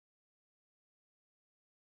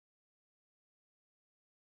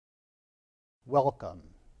welcome.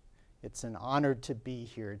 It's an honor to be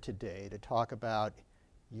here today to talk about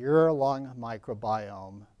your lung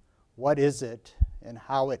microbiome. What is it and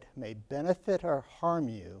how it may benefit or harm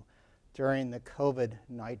you during the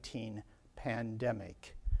COVID-19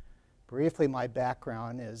 pandemic. Briefly, my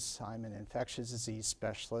background is I'm an infectious disease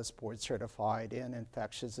specialist, board certified in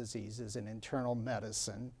infectious diseases and internal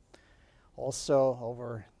medicine. Also,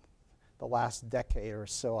 over the last decade or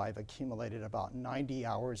so, I've accumulated about 90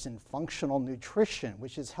 hours in functional nutrition,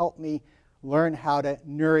 which has helped me learn how to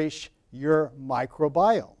nourish your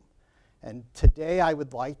microbiome. And today I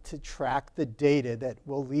would like to track the data that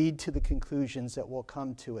will lead to the conclusions that we'll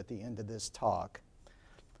come to at the end of this talk.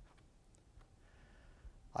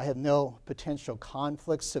 I have no potential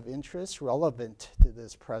conflicts of interest relevant to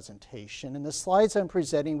this presentation, and the slides I'm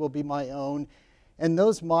presenting will be my own and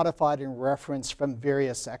those modified and referenced from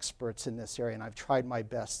various experts in this area, and I've tried my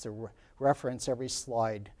best to reference every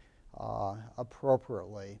slide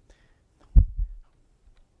appropriately.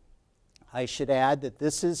 I should add that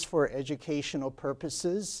this is for educational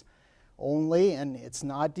purposes only, and it's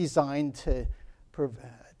not designed to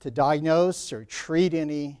diagnose or treat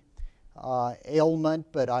any ailment,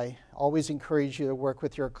 but I always encourage you to work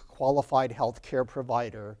with your qualified healthcare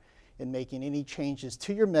provider in making any changes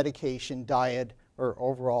to your medication, diet, or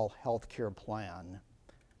overall healthcare plan.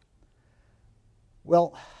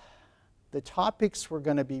 Well, the topics we're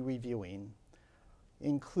going to be reviewing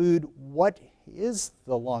include what is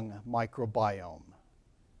the lung microbiome?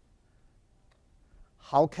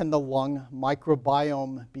 How can the lung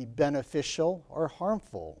microbiome be beneficial or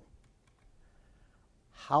harmful?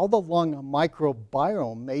 How the lung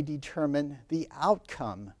microbiome may determine the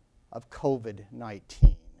outcome of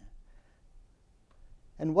COVID-19.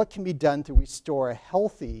 And what can be done to restore a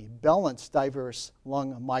healthy, balanced, diverse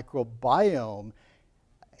lung microbiome,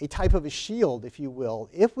 a type of a shield, if you will,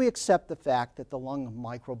 if we accept the fact that the lung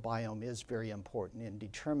microbiome is very important in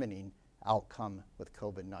determining outcome with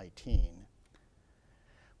COVID-19.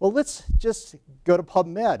 Well, let's just go to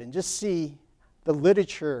PubMed and just see the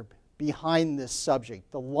literature behind this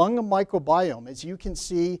subject. The lung microbiome, as you can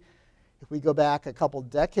see, if we go back a couple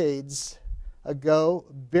decades ago,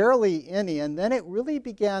 barely any, and then it really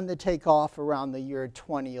began to take off around the year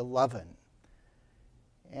 2011.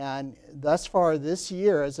 And thus far this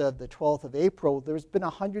year, as of the 12th of April, there's been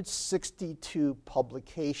 162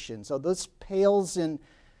 publications. So this pales in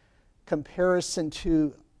comparison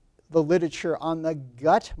to the literature on the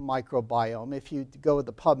gut microbiome. If you go to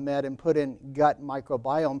the PubMed and put in gut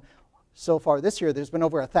microbiome, so far this year, there's been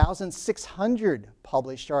over 1,600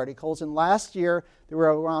 published articles, and last year there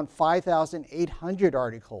were around 5,800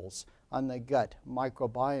 articles on the gut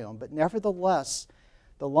microbiome. But nevertheless,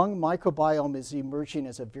 the lung microbiome is emerging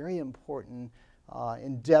as a very important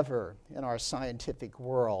endeavor in our scientific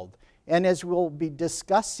world. And as we'll be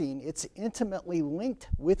discussing, it's intimately linked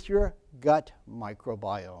with your gut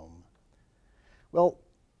microbiome. Well,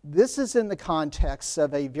 this is in the context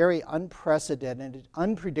of a very unprecedented,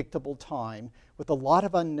 unpredictable time with a lot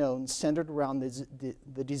of unknowns centered around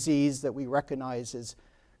the disease that we recognize as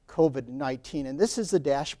COVID-19. And this is the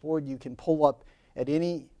dashboard you can pull up at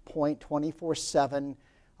any point 24/7.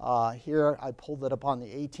 Here I pulled it up on the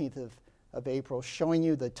 18th of April, showing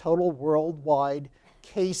you the total worldwide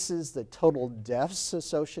cases, the total deaths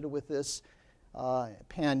associated with this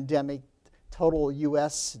pandemic, total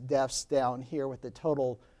U.S. deaths down here with the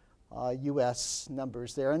total U.S.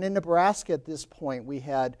 numbers there. And in Nebraska at this point, we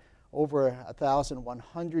had over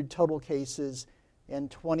 1,100 total cases and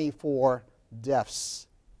 24 deaths.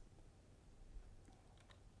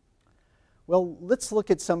 Well, let's look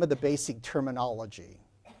at some of the basic terminology.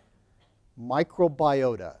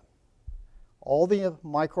 Microbiota, all the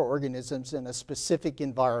microorganisms in a specific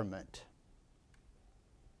environment,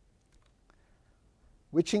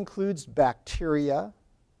 which includes bacteria,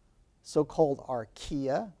 so-called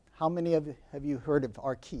archaea. How many have you heard of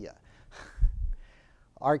archaea?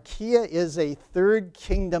 Archaea is a third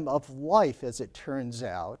kingdom of life, as it turns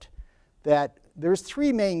out, that there's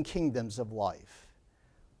three main kingdoms of life.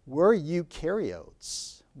 We're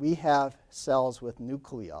eukaryotes. We have cells with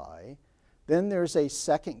nuclei. Then there's a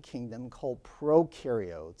second kingdom called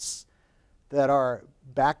prokaryotes that are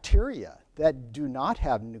bacteria that do not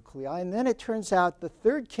have nuclei. And then it turns out the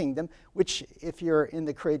third kingdom, which if you're in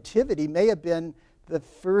the creativity, may have been the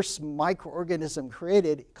first microorganism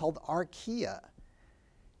created, called archaea.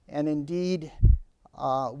 And indeed,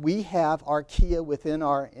 we have archaea within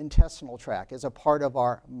our intestinal tract as a part of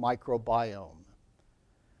our microbiome.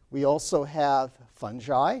 We also have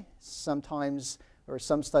fungi. Sometimes, or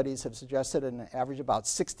some studies have suggested an average about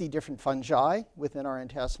 60 different fungi within our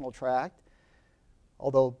intestinal tract.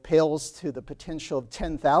 although pales to the potential of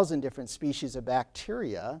 10,000 different species of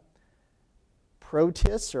bacteria,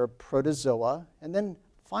 protists or protozoa, and then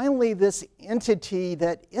finally this entity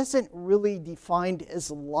that isn't really defined as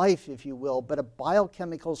life, if you will, but a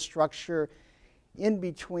biochemical structure in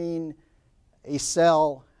between a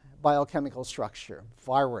cell biochemical structure,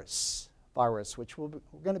 virus, which we're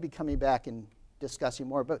going to be coming back and discussing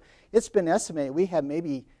more. But it's been estimated we have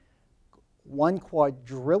maybe 1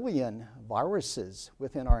 quadrillion viruses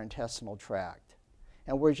within our intestinal tract.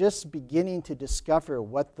 And we're just beginning to discover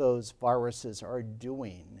what those viruses are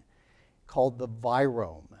doing, called the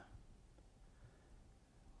virome.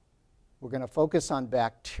 We're going to focus on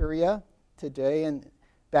bacteria today, and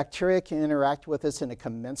bacteria can interact with us in a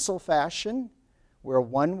commensal fashion, where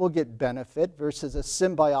one will get benefit, versus a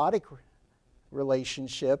symbiotic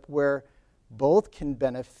relationship where both can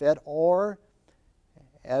benefit, or,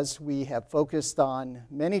 as we have focused on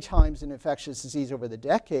many times in infectious disease over the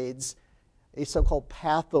decades, a so-called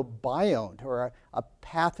pathobiont, or a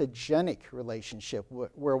pathogenic relationship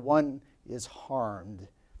where one is harmed.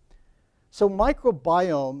 So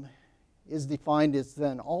microbiome is defined as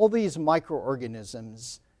then all these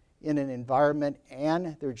microorganisms in an environment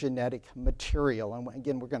and their genetic material. And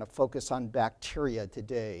again, we're going to focus on bacteria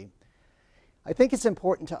today. I think it's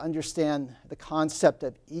important to understand the concept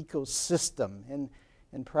of ecosystem.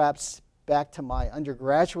 And perhaps back to my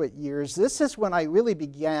undergraduate years, this is when I really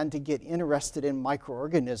began to get interested in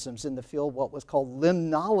microorganisms in the field of what was called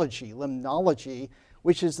limnology,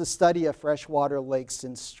 which is the study of freshwater lakes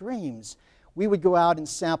and streams. We would go out and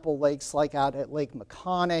sample lakes like out at Lake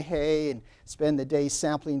McConaughey and spend the day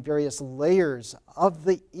sampling various layers of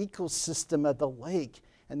the ecosystem of the lake.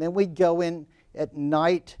 And then we'd go in at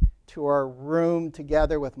night to our room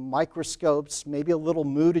together with microscopes, maybe a little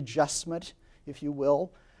mood adjustment, if you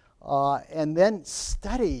will, and then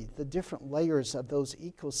study the different layers of those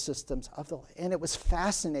ecosystems. And it was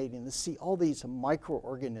fascinating to see all these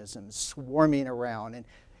microorganisms swarming around and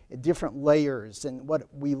different layers. And what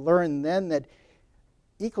we learned then, that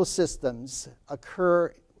ecosystems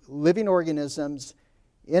occur, living organisms,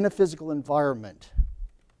 in a physical environment.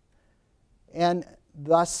 And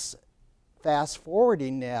thus, fast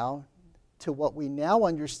forwarding now to what we now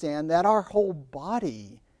understand, that our whole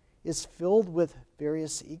body is filled with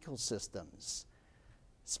various ecosystems.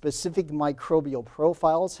 Specific microbial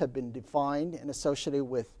profiles have been defined and associated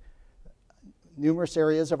with numerous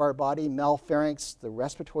areas of our body: malpharynx, the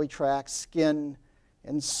respiratory tract, skin,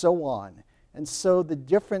 and so on. And so the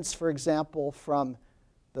difference, for example, from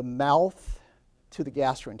the mouth to the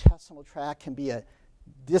gastrointestinal tract can be a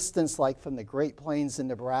distance like from the Great Plains in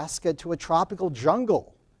Nebraska to a tropical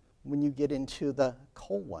jungle when you get into the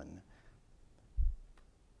colon.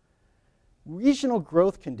 Regional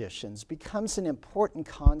growth conditions becomes an important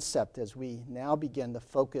concept as we now begin to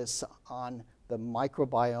focus on the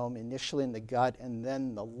microbiome, initially in the gut and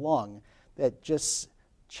then the lung, that just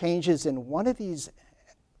changes in one of these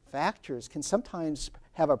factors can sometimes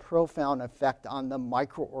have a profound effect on the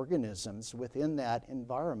microorganisms within that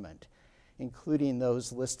environment, including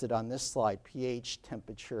those listed on this slide: pH,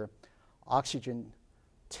 temperature, oxygen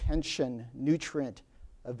tension, nutrient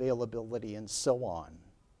availability, and so on.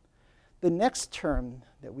 The next term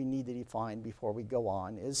that we need to define before we go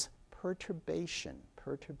on is perturbation,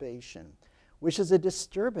 which is a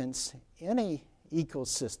disturbance in an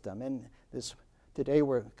ecosystem. And today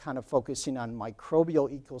we're kind of focusing on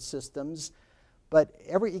microbial ecosystems, but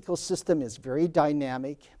every ecosystem is very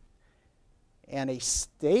dynamic, and a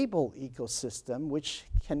stable ecosystem, which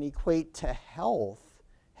can equate to health,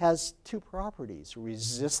 has two properties: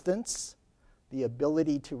 resistance, the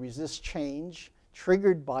ability to resist change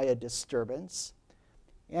triggered by a disturbance,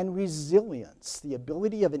 and resilience, the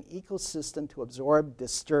ability of an ecosystem to absorb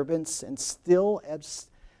disturbance and still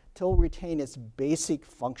retain its basic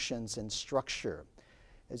functions and structure.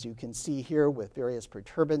 As you can see here with various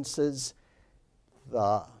perturbances,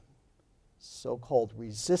 the so-called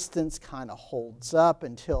resistance kind of holds up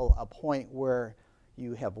until a point where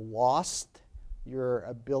you have lost your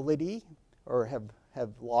ability or have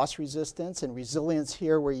lost resistance, and resilience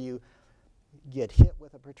here where you get hit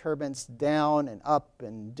with a perturbance down and up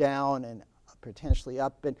and down and potentially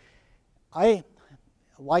up. And I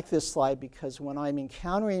like this slide because when I'm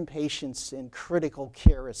encountering patients in critical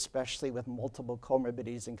care, especially with multiple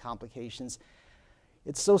comorbidities and complications,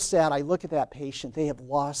 it's so sad. I look at that patient, they have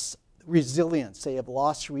lost resilience, they have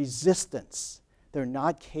lost resistance. They're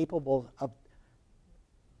not capable of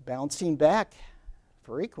bouncing back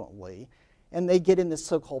frequently, and they get in this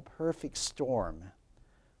so-called perfect storm.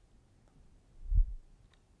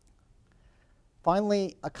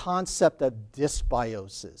 Finally, a concept of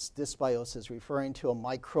dysbiosis. Dysbiosis referring to a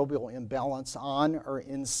microbial imbalance on or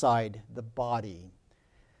inside the body.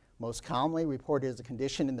 Most commonly reported as a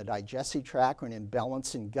condition in the digestive tract or an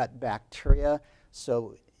imbalance in gut bacteria.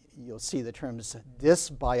 So you'll see the terms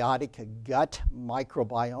dysbiotic gut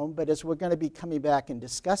microbiome, but as we're going to be coming back and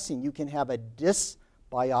discussing, you can have a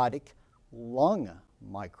dysbiotic lung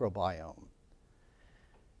microbiome.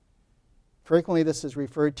 Frequently, this is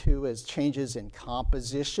referred to as changes in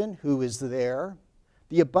composition, who is there,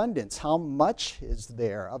 the abundance, how much is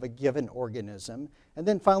there of a given organism, and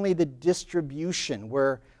then finally the distribution,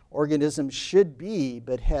 where organisms should be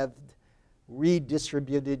but have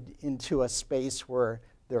redistributed into a space where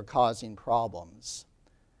they're causing problems.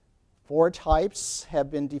 4 types have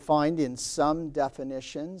been defined in some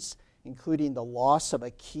definitions, including the loss of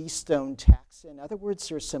a keystone taxa. In other words,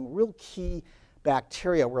 there's some real key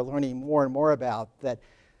bacteria we're learning more and more about that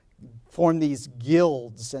form these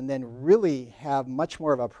guilds and then really have much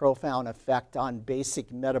more of a profound effect on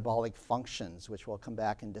basic metabolic functions, which we'll come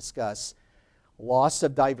back and discuss. Loss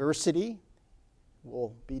of diversity,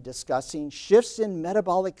 we'll be discussing. Shifts in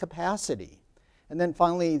metabolic capacity. And then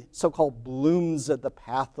finally, so-called blooms of the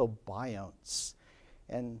pathobionts.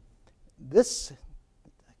 And this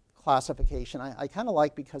classification I kind of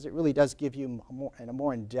like because it really does give you a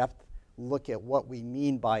more in-depth look at what we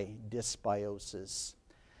mean by dysbiosis.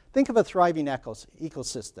 Think of a thriving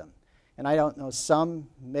ecosystem. And I don't know, some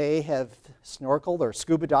may have snorkeled or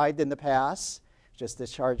scuba dived in the past. Just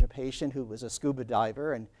discharged a patient who was a scuba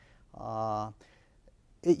diver. And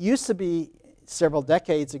it used to be several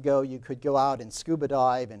decades ago you could go out and scuba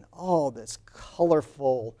dive and all this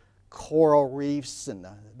colorful coral reefs and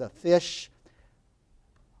the fish.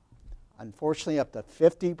 Unfortunately, up to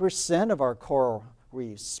 50% of our coral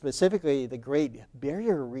reefs, specifically the Great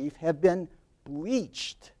Barrier Reef, have been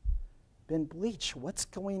bleached. What's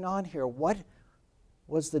going on here? What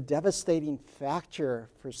was the devastating factor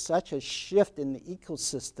for such a shift in the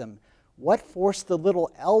ecosystem? What forced the little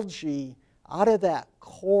algae out of that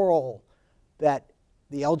coral, that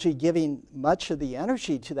the algae giving much of the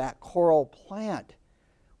energy to that coral plant?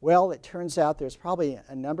 Well, it turns out there's probably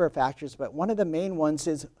a number of factors, but one of the main ones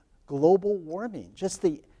is global warming. Just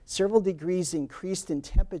the several degrees increased in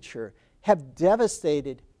temperature have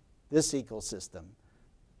devastated this ecosystem.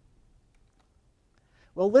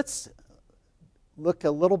 Well, let's look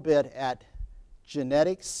a little bit at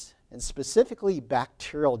genetics and specifically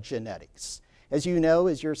bacterial genetics. As you know,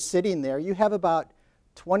 as you're sitting there, you have about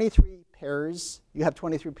 23 pairs. You have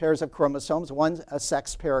 23 pairs of chromosomes, one a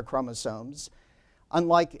sex pair of chromosomes,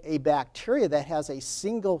 unlike a bacteria that has a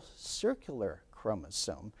single circular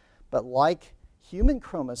chromosome. But like human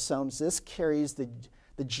chromosomes, this carries the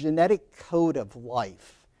genetic code of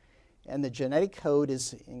life. And the genetic code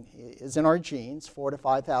is in our genes, 4,000 to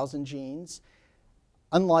 5,000 genes.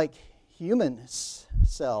 Unlike human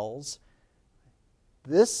cells,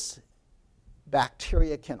 this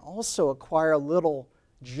bacteria can also acquire little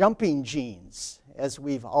jumping genes, as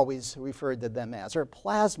we've always referred to them as, or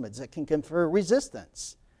plasmids that can confer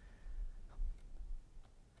resistance.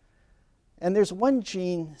 And there's one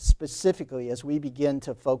gene specifically as we begin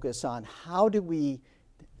to focus on how do we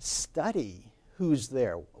study who's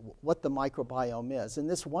there, what the microbiome is. And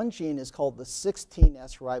this one gene is called the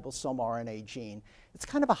 16S ribosomal RNA gene. It's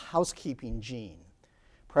kind of a housekeeping gene,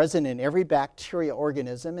 present in every bacteria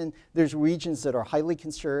organism. And there's regions that are highly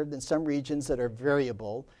conserved and some regions that are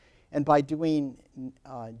variable. And by doing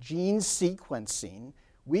gene sequencing,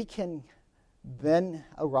 we can then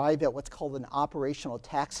arrive at what's called an operational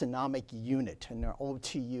taxonomic unit, an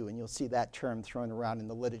OTU. And you'll see that term thrown around in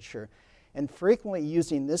the literature. And frequently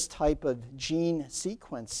using this type of gene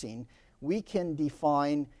sequencing, we can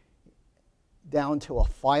define down to a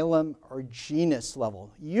phylum or genus level,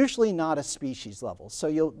 usually not a species level. So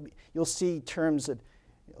you'll see terms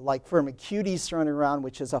like Firmicutes thrown around,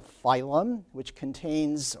 which is a phylum, which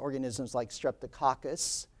contains organisms like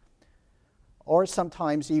Streptococcus, or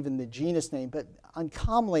sometimes even the genus name, but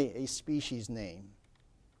uncommonly a species name.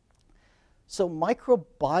 So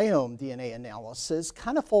microbiome DNA analysis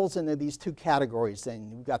kind of falls into these two categories.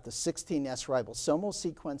 Then we've got the 16S ribosomal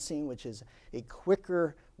sequencing, which is a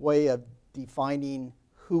quicker way of defining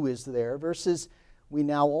who is there, versus we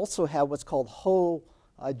now also have what's called whole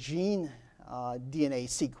gene DNA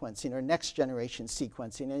sequencing or next generation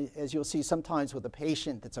sequencing. And as you'll see sometimes with a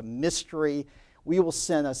patient that's a mystery, we will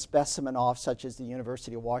send a specimen off, such as the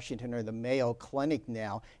University of Washington or the Mayo Clinic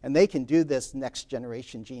now, and they can do this next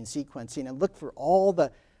generation gene sequencing and look for all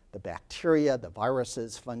the bacteria, the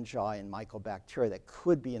viruses, fungi, and mycobacteria that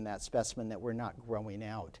could be in that specimen that we're not growing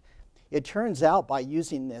out. It turns out by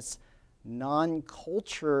using this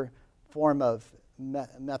non-culture form of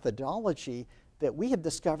methodology that we have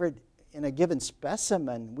discovered in a given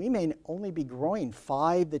specimen, we may only be growing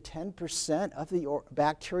 5 to 10% of the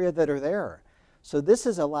bacteria that are there. So this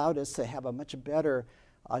has allowed us to have a much better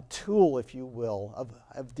tool, if you will,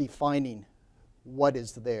 of defining what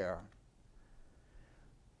is there.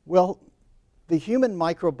 Well, the Human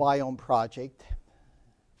Microbiome Project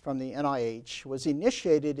from the NIH was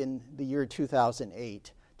initiated in the year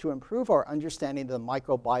 2008 to improve our understanding of the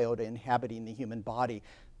microbiota inhabiting the human body.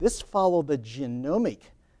 This followed the genomic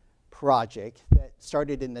project that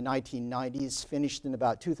started in the 1990s, finished in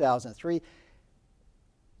about 2003,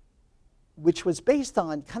 which was based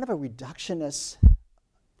on kind of a reductionist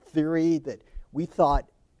theory that we thought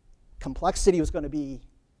complexity was going to be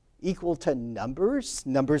equal to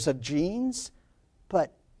numbers of genes.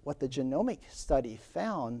 But what the genomic study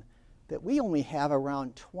found, that we only have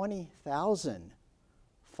around 20,000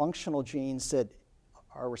 functional genes that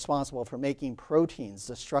are responsible for making proteins,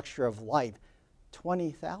 the structure of life.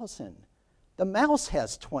 20,000. The mouse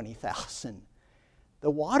has 20,000. The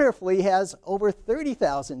water flea has over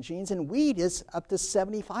 30,000 genes, and wheat is up to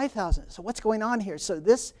 75,000. So what's going on here? So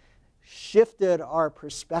this shifted our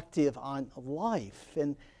perspective on life.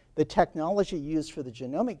 And the technology used for the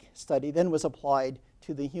genomic study then was applied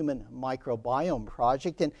to the Human Microbiome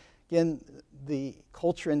Project. And again, the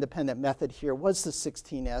culture-independent method here was the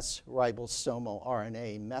 16S ribosomal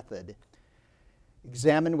RNA method.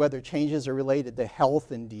 Examined whether changes are related to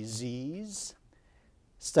health and disease.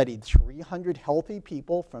 Studied 300 healthy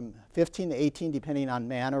people from 15 to 18, depending on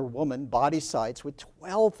man or woman, body sites with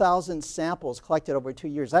 12,000 samples collected over 2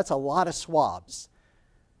 years. That's a lot of swabs.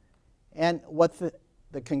 And what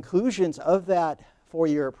the conclusions of that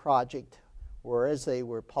 4-year project were, as they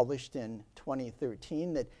were published in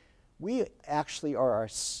 2013, that we actually are a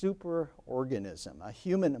superorganism, a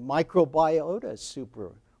human microbiota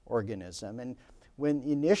superorganism. And when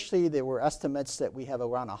initially there were estimates that we have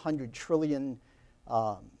around 100 trillion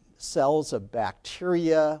cells of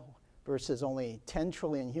bacteria versus only 10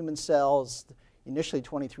 trillion human cells, initially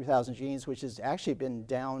 23,000 genes, which has actually been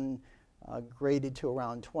downgraded to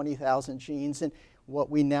around 20,000 genes. And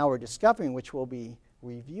what we now are discovering, which we'll be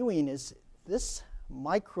reviewing, is this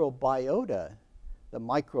microbiota, the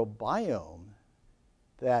microbiome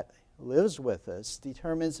that lives with us,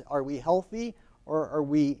 determines are we healthy or are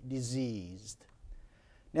we diseased.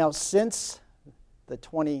 Now, since the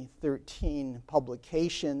 2013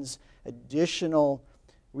 publications, additional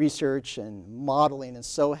research and modeling and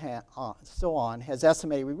so on has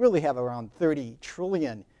estimated we really have around 30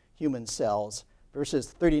 trillion human cells versus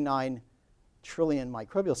 39 trillion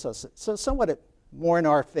microbial cells. So somewhat more in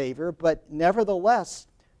our favor, but nevertheless,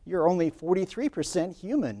 you're only 43%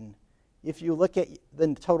 human if you look at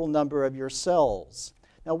the total number of your cells.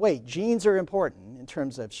 Now wait, genes are important in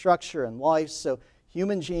terms of structure and life, so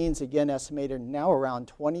human genes, again, estimated now around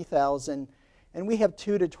 20,000, and we have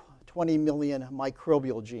 2 to 20 million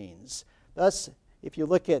microbial genes. Thus, if you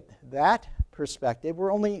look at that perspective,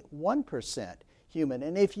 we're only 1% human.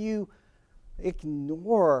 And if you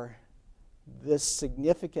ignore this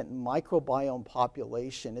significant microbiome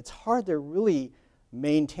population, it's hard to really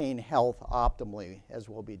maintain health optimally, as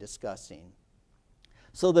we'll be discussing.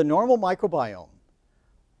 So the normal microbiome,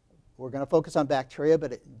 we're going to focus on bacteria,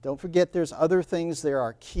 but don't forget there's other things. There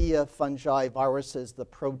are archaea, fungi, viruses, the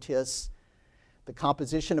protists. The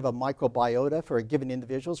composition of a microbiota for a given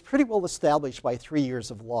individual is pretty well established by 3 years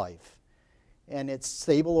of life. And it's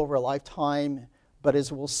stable over a lifetime, but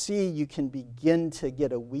as we'll see, you can begin to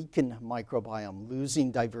get a weakened microbiome,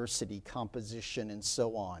 losing diversity, composition, and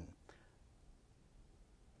so on.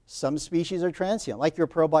 Some species are transient, like your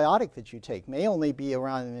probiotic that you take may only be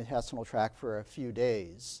around in the intestinal tract for a few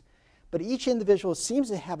days. But each individual seems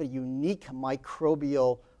to have a unique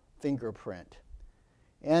microbial fingerprint.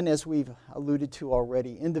 And as we've alluded to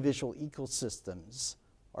already, individual ecosystems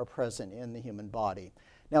are present in the human body.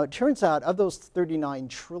 Now it turns out of those 39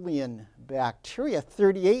 trillion bacteria,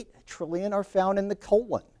 38 trillion are found in the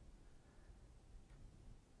colon,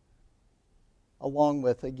 along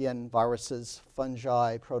with, again, viruses,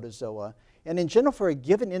 fungi, protozoa. And in general, for a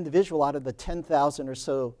given individual out of the 10,000 or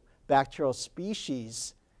so bacterial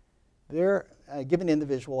species, a given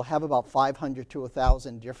individual will have about 500 to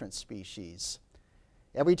 1,000 different species.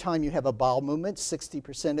 Every time you have a bowel movement,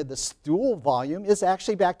 60% of the stool volume is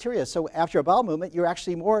actually bacteria. So after a bowel movement, you're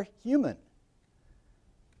actually more human.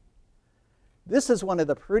 This is one of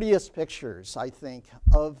the prettiest pictures, I think,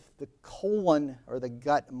 of the colon or the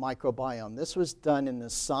gut microbiome. This was done in the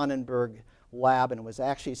Sonnenberg lab and was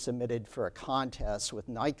actually submitted for a contest with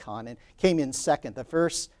Nikon and came in second. The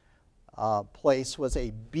first place was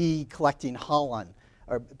a bee collecting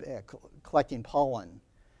collecting pollen.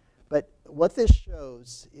 But what this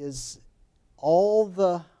shows is all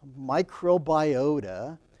the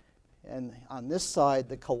microbiota, and on this side,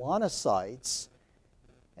 the colonocytes.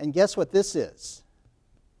 And guess what this is?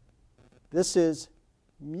 This is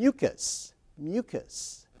mucus.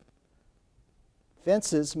 Mucus.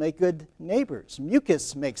 Fences make good neighbors.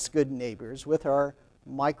 Mucus makes good neighbors with our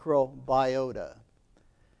microbiota.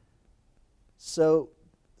 So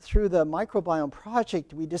through the Microbiome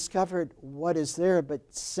Project, we discovered what is there, but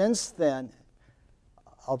since then,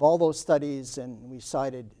 of all those studies, and we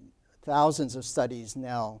cited thousands of studies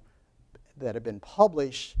now that have been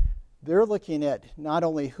published, they're looking at not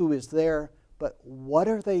only who is there, but what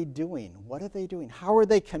are they doing? What are they doing? How are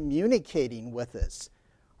they communicating with us?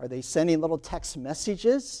 Are they sending little text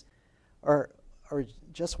messages, or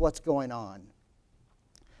just what's going on?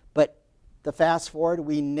 But to fast forward,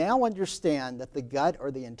 we now understand that the gut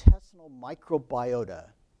or the intestinal microbiota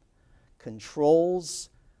controls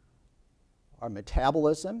our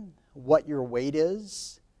metabolism, what your weight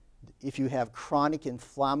is, if you have chronic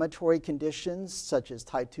inflammatory conditions such as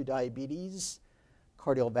type 2 diabetes,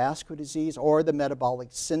 cardiovascular disease, or the metabolic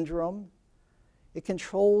syndrome. It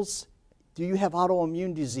controls, do you have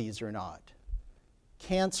autoimmune disease or not?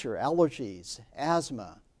 Cancer, allergies,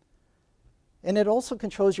 asthma. And it also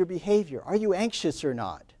controls your behavior. Are you anxious or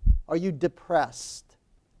not? Are you depressed?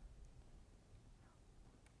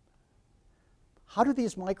 How do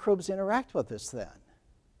these microbes interact with us then?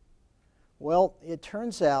 Well, it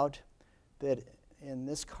turns out that in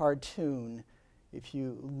this cartoon, if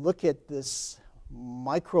you look at this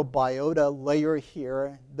microbiota layer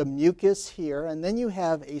here, the mucus here, and then you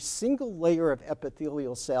have a single layer of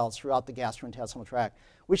epithelial cells throughout the gastrointestinal tract,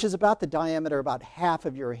 which is about the diameter, about half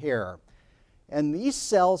of your hair. And these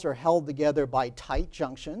cells are held together by tight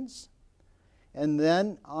junctions. And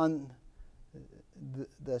then on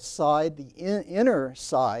the side, the inner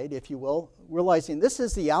side, if you will, realizing this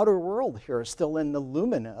is the outer world here, still in the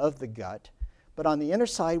lumen of the gut. But on the inner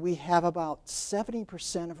side, we have about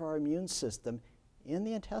 70% of our immune system in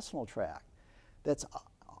the intestinal tract. It's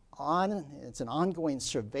an ongoing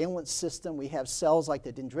surveillance system. We have cells like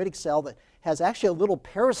the dendritic cell that has actually a little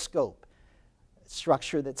periscope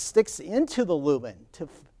structure that sticks into the lumen to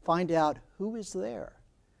find out who is there.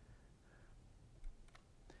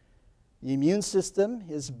 The immune system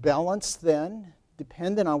is balanced then,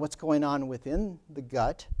 dependent on what's going on within the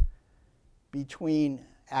gut, between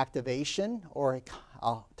activation or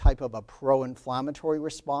a type of a pro-inflammatory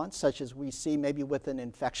response, such as we see maybe with an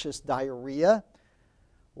infectious diarrhea,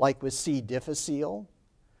 like with C. difficile,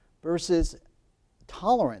 versus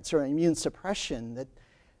tolerance or immune suppression, that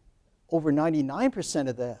over 99%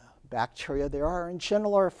 of the bacteria there are in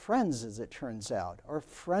general are friends, as it turns out, are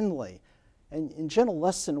friendly. And in general,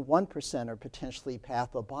 less than 1% are potentially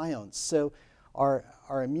pathobionts. So our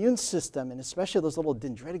immune system, and especially those little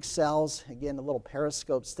dendritic cells, again, a little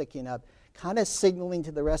periscope sticking up, kind of signaling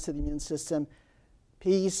to the rest of the immune system,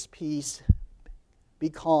 peace, peace, be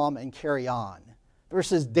calm and carry on.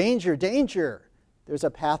 Versus danger, danger, there's a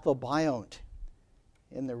pathobiont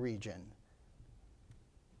in the region.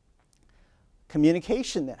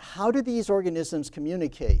 Communication, how do these organisms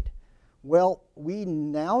communicate? Well, we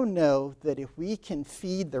now know that if we can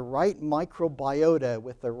feed the right microbiota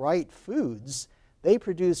with the right foods, they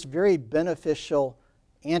produce very beneficial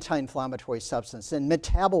anti-inflammatory substances and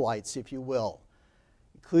metabolites, if you will,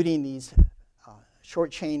 including these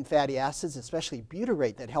short-chain fatty acids, especially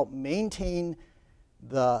butyrate, that help maintain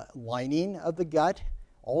the lining of the gut.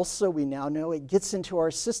 Also, we now know it gets into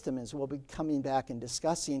our system, as we'll be coming back and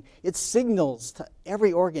discussing. It signals to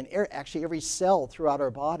every organ, actually every cell throughout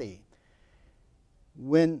our body.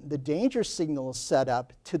 When the danger signal is set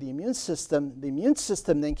up to the immune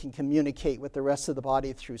system then can communicate with the rest of the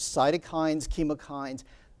body through cytokines, chemokines,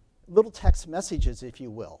 little text messages, if you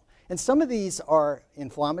will. And some of these are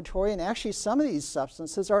inflammatory, and actually some of these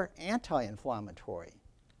substances are anti-inflammatory.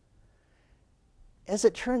 As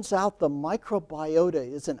it turns out, the microbiota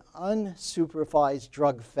is an unsupervised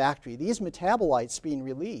drug factory. These metabolites being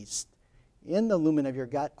released in the lumen of your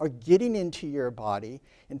gut are getting into your body.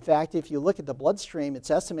 In fact, if you look at the bloodstream, it's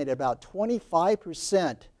estimated about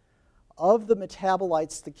 25% of the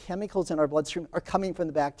metabolites, the chemicals in our bloodstream, are coming from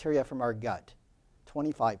the bacteria from our gut.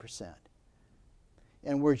 25%.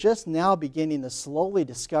 And we're just now beginning to slowly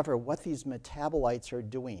discover what these metabolites are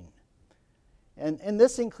doing. And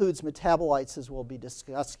this includes metabolites, as we'll be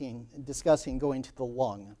discussing going to the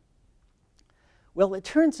lung. Well, it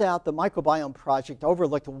turns out the Microbiome Project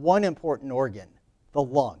overlooked one important organ, the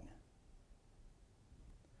lung.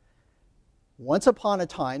 Once upon a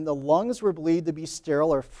time, the lungs were believed to be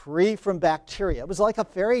sterile or free from bacteria. It was like a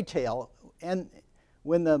fairy tale. And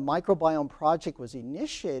when the Microbiome Project was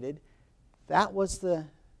initiated, that was the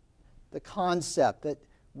concept, that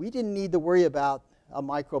we didn't need to worry about a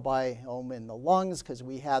microbiome in the lungs because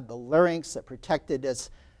we had the larynx that protected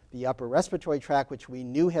us, the upper respiratory tract, which we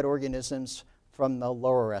knew had organisms from the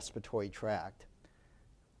lower respiratory tract.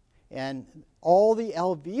 And all the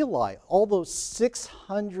alveoli, all those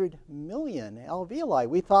 600 million alveoli,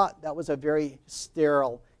 we thought that was a very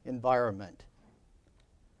sterile environment.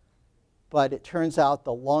 But it turns out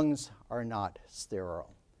the lungs are not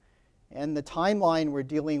sterile. And the timeline we're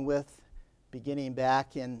dealing with, beginning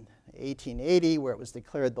back in 1880, where it was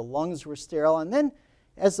declared the lungs were sterile. And then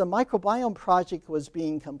as the Microbiome Project was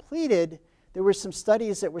being completed, there were some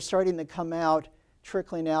studies that were starting to come out,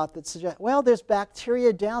 trickling out, that suggest, well, there's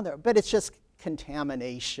bacteria down there, but it's just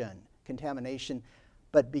contamination.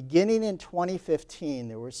 But beginning in 2015,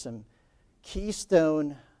 there were some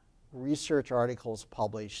keystone research articles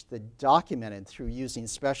published that documented, through using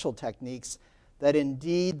special techniques, that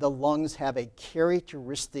indeed the lungs have a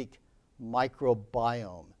characteristic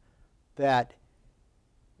microbiome that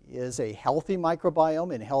is a healthy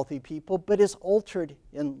microbiome in healthy people, but is altered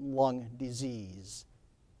in lung disease.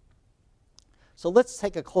 So let's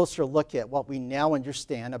take a closer look at what we now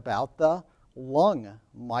understand about the lung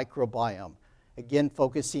microbiome. Again,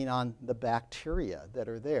 focusing on the bacteria that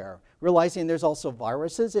are there. Realizing there's also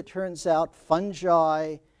viruses, it turns out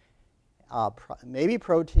fungi, maybe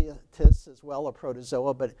protists as well, or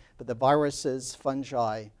protozoa, but the viruses,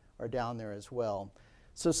 fungi, are down there as well.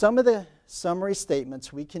 So some of the summary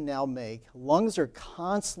statements we can now make: lungs are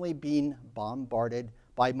constantly being bombarded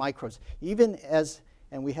by microbes. Even as,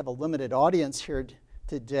 and we have a limited audience here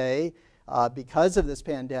today because of this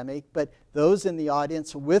pandemic, but those in the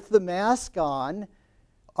audience with the mask on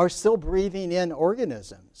are still breathing in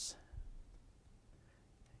organisms.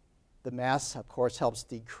 The mask, of course, helps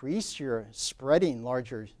decrease your spreading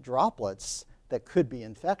larger droplets that could be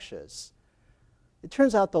infectious. It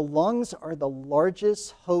turns out the lungs are the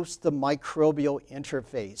largest host of microbial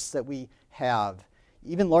interface that we have,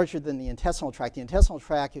 even larger than the intestinal tract. The intestinal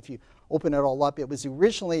tract, if you open it all up, it was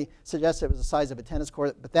originally suggested it was the size of a tennis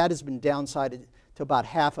court, but that has been downsized to about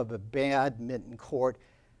half of a badminton court.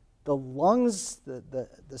 The lungs, the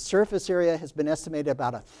surface area has been estimated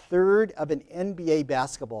about a third of an NBA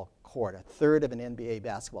basketball court,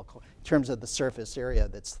 in terms of the surface area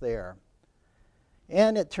that's there.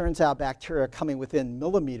 And it turns out bacteria are coming within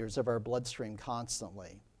millimeters of our bloodstream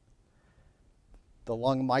constantly. The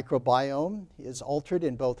lung microbiome is altered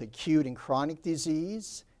in both acute and chronic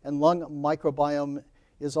disease, and lung microbiome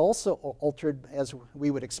is also altered, as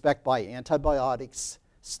we would expect, by antibiotics,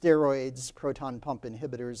 steroids, proton pump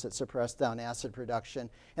inhibitors that suppress down acid production,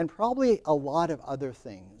 and probably a lot of other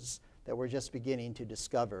things that we're just beginning to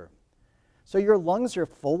discover. So your lungs are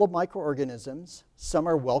full of microorganisms. Some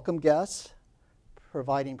are welcome guests,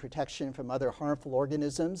 providing protection from other harmful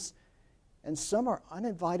organisms, and some are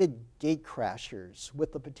uninvited gatecrashers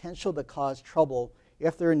with the potential to cause trouble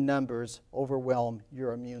if their numbers overwhelm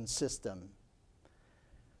your immune system.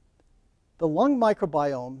 The lung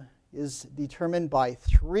microbiome is determined by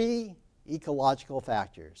three ecological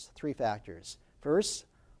factors, First,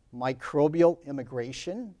 microbial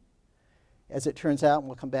immigration. As it turns out, and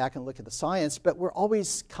we'll come back and look at the science, but we're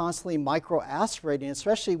always constantly microaspirating,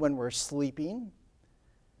 especially when we're sleeping.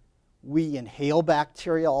 We inhale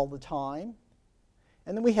bacteria all the time.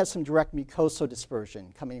 And then we have some direct mucosal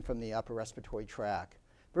dispersion coming from the upper respiratory tract.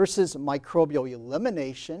 Versus microbial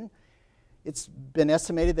elimination, it's been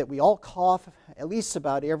estimated that we all cough at least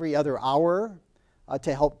about every other hour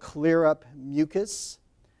to help clear up mucus.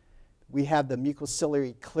 We have the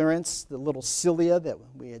mucociliary clearance, the little cilia that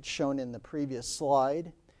we had shown in the previous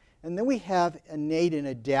slide. And then we have innate and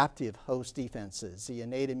adaptive host defenses. The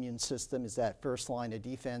innate immune system is that first line of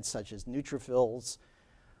defense, such as neutrophils,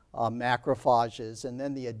 macrophages, and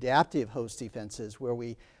then the adaptive host defenses, where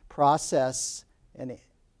we process a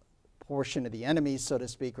portion of the enemy, so to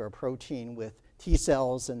speak, or a protein with T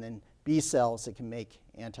cells and then B cells that can make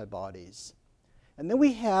antibodies. And then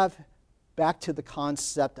we have, back to the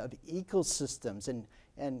concept of ecosystems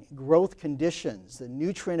and growth conditions, the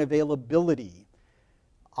nutrient availability,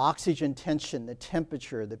 oxygen tension, the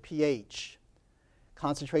temperature, the pH,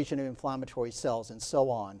 concentration of inflammatory cells, and so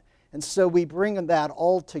on. And so we bring that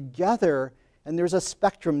all together, and there's a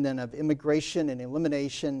spectrum then of immigration and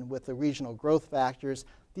elimination with the regional growth factors,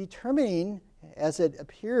 determining, as it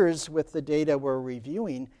appears with the data we're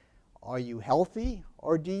reviewing, are you healthy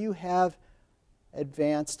or do you have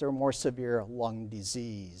advanced or more severe lung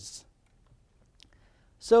disease?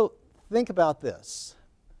 So think about this.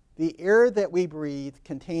 The air that we breathe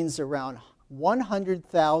contains around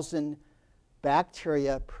 100,000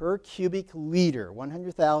 bacteria per cubic liter,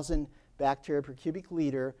 100,000 bacteria per cubic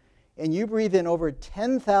liter, and you breathe in over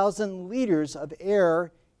 10,000 liters of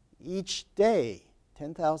air each day,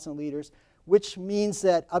 10,000 liters, which means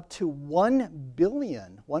that up to 1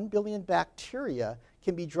 billion bacteria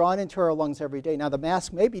can be drawn into our lungs every day. Now, the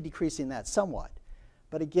mask may be decreasing that somewhat,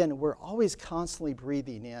 but again, we're always constantly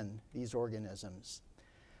breathing in these organisms.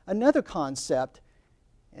 Another concept,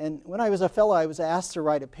 and when I was a fellow, I was asked to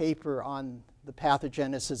write a paper on the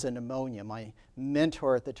pathogenesis of pneumonia. My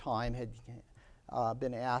mentor at the time had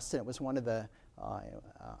been asked, and it was one of the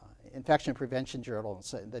infection prevention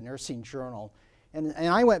journals, the nursing journal. And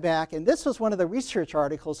I went back, and this was one of the research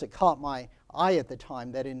articles that caught my eye at the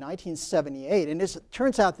time, that in 1978, and it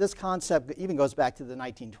turns out this concept even goes back to the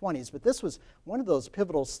 1920s, but this was one of those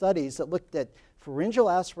pivotal studies that looked at pharyngeal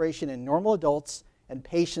aspiration in normal adults and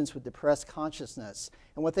patients with depressed consciousness.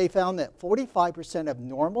 And what they found that 45% of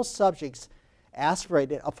normal subjects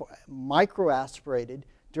aspirated, microaspirated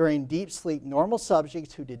during deep sleep. Normal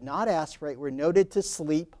subjects who did not aspirate were noted to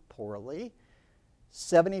sleep poorly.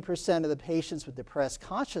 70% of the patients with depressed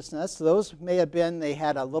consciousness, those may have been they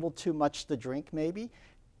had a little too much to drink maybe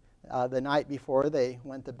the night before they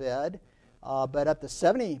went to bed. But up to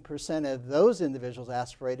 70% of those individuals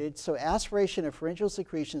aspirated. So aspiration of pharyngeal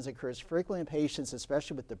secretions occurs frequently in patients,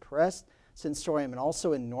 especially with depressed sensorium, and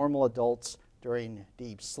also in normal adults during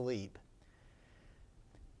deep sleep.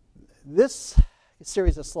 This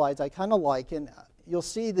series of slides I kind of like, and you'll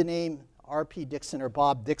see the name R.P. Dixon or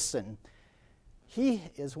Bob Dixon. He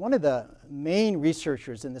is one of the main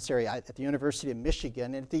researchers in this area at the University of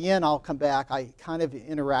Michigan. And at the end, I'll come back. I kind of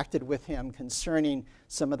interacted with him concerning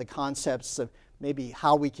some of the concepts of maybe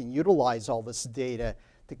how we can utilize all this data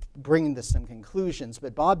to bring to some conclusions.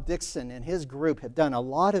 But Bob Dixon and his group have done a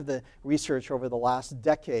lot of the research over the last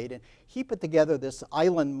decade. And he put together this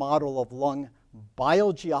island model of lung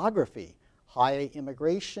biogeography: high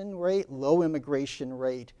immigration rate, low immigration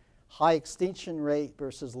rate, high extinction rate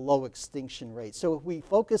versus low extinction rate. So if we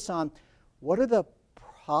focus on what are the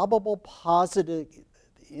probable positive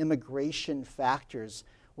immigration factors,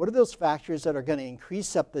 what are those factors that are going to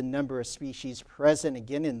increase up the number of species present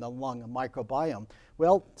again in the lung microbiome?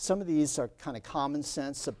 Well, some of these are kind of common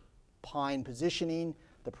sense: supine positioning,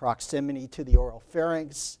 the proximity to the oral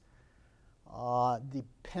pharynx,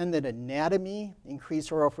 dependent anatomy,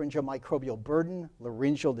 increased oropharyngeal microbial burden,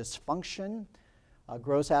 laryngeal dysfunction,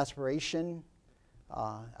 gross aspiration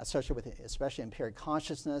associated with especially impaired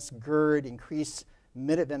consciousness, GERD, increased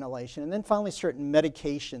minute ventilation, and then finally certain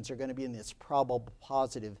medications are going to be in this probable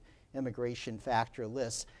positive immigration factor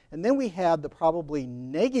list. And then we have the probably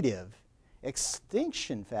negative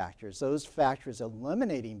extinction factors, those factors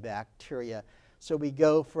eliminating bacteria. So we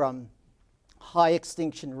go from high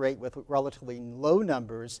extinction rate with relatively low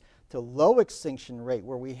numbers to low extinction rate,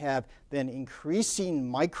 where we have then increasing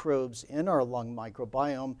microbes in our lung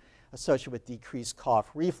microbiome associated with decreased cough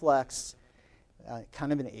reflex,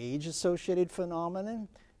 kind of an age-associated phenomenon,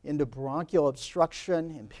 into bronchial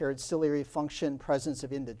obstruction, impaired ciliary function, presence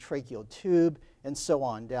of endotracheal tube, and so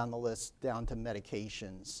on down the list, down to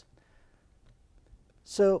medications.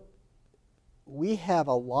 So we have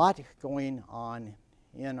a lot going on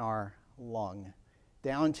in our lung,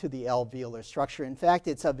 down to the alveolar structure. In fact,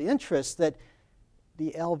 it's of interest that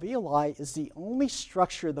the alveoli is the only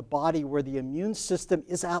structure of the body where the immune system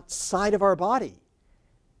is outside of our body.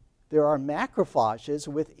 There are macrophages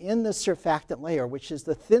within the surfactant layer, which is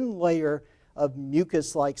the thin layer of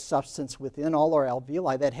mucus-like substance within all our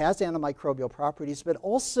alveoli that has antimicrobial properties, but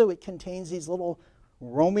also it contains these little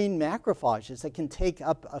roaming macrophages that can take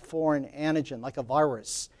up a foreign antigen, like a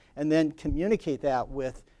virus, and then communicate that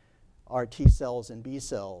with our T cells and B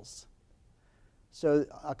cells. So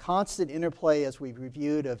a constant interplay, as we've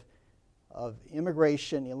reviewed, of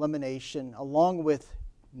immigration, elimination, along with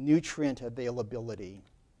nutrient availability.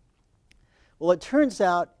 Well, it turns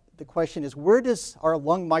out the question is, where does our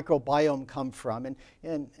lung microbiome come from?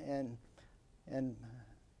 And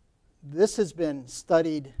this has been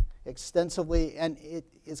studied extensively, and it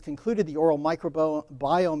is concluded the oral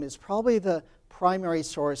microbiome is probably the primary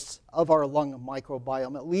source of our lung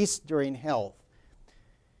microbiome, at least during health.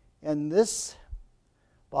 And this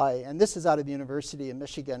is out of the University of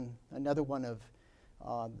Michigan, another one of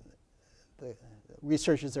the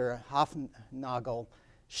researchers there, Hofnagel,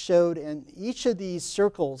 showed, and each of these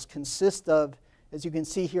circles consist of, as you can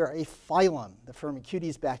see here, a phylum, the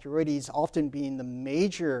Firmicutes bacteroides often being the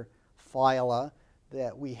major phyla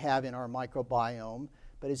that we have in our microbiome.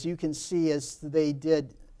 But as you can see, as they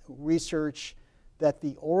did research, that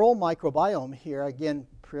the oral microbiome here, again,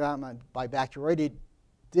 predominated by Bacteroidetes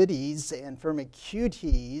and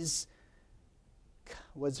Firmicutes,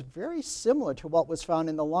 was very similar to what was found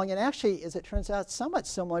in the lung, and actually, as it turns out, somewhat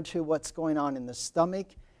similar to what's going on in the stomach,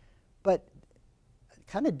 but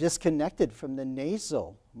kind of disconnected from the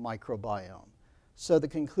nasal microbiome. So the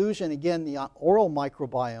conclusion, again, the oral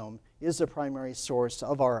microbiome is the primary source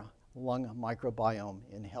of our lung microbiome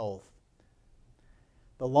in health.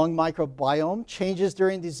 The lung microbiome changes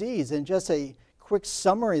during disease, and just a quick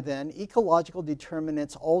summary then, ecological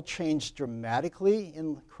determinants all change dramatically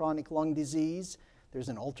in chronic lung disease. There's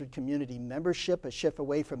an altered community membership, a shift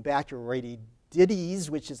away from Bacteroidetes,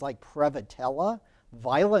 which is like Prevotella,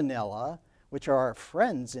 Veillonella, which are our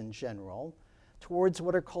friends in general, towards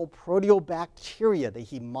what are called proteobacteria, the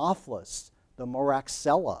Haemophilus, the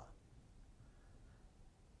Moraxella.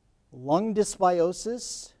 Lung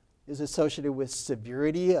dysbiosis is associated with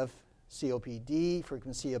severity of COPD,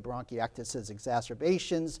 frequency of bronchiectasis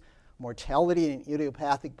exacerbations, mortality in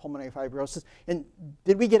idiopathic pulmonary fibrosis. And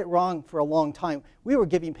did we get it wrong for a long time? We were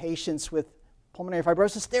giving patients with pulmonary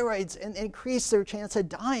fibrosis steroids and increase their chance of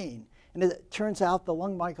dying. And it turns out the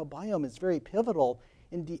lung microbiome is very pivotal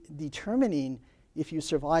in determining if you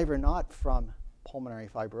survive or not from pulmonary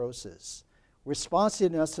fibrosis.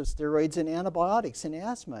 Responsiveness of steroids and antibiotics in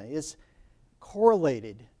asthma is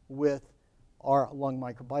correlated with our lung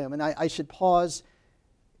microbiome. And I should pause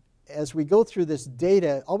as we go through this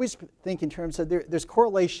data, always think in terms of there's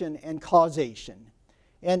correlation and causation.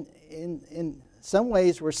 And in some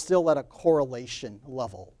ways, we're still at a correlation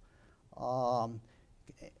level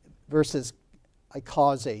versus a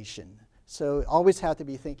causation. So always have to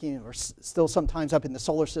be thinking, we're still sometimes up in the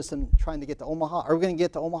solar system trying to get to Omaha. Are we going to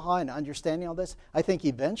get to Omaha and understanding all this? I think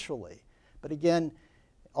eventually. But again,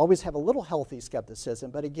 always have a little healthy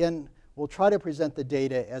skepticism. But again, we'll try to present the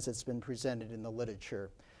data as it's been presented in the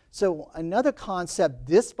literature. So another concept,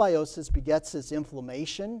 dysbiosis begets is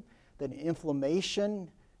inflammation. That inflammation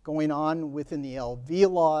going on within the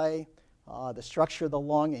alveoli, the structure of the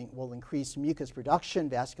lung will increase mucus production,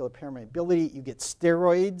 vascular permeability. You get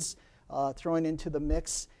steroids thrown into the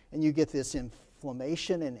mix, and you get this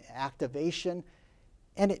inflammation and activation.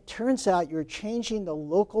 And it turns out you're changing the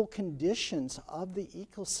local conditions of the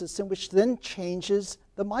ecosystem, which then changes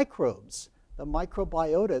the microbes, the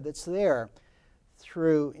microbiota that's there,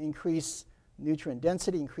 through increased nutrient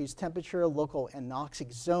density, increased temperature, local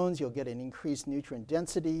anoxic zones. You'll get an increased nutrient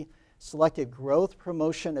density, selective growth,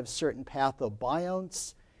 promotion of certain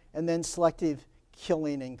pathobionts, and then selective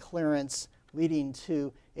killing and clearance, leading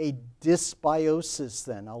to a dysbiosis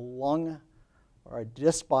then, a lung or a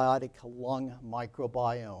dysbiotic lung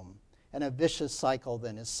microbiome. And a vicious cycle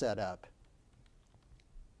then is set up.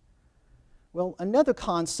 Well, another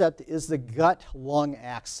concept is the gut-lung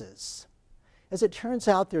axis. As it turns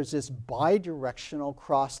out, there's this bidirectional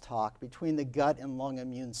crosstalk between the gut and lung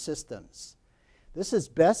immune systems. This is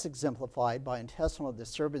best exemplified by intestinal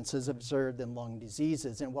disturbances observed in lung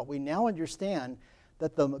diseases. And what we now understand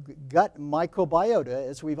that the gut microbiota,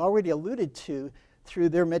 as we've already alluded to, through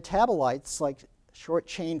their metabolites like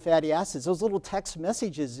short-chain fatty acids, those little text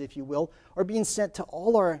messages, if you will, are being sent to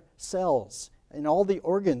all our cells and all the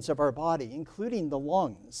organs of our body, including the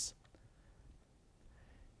lungs.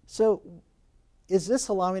 So is this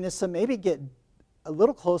allowing us to maybe get a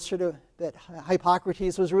little closer to that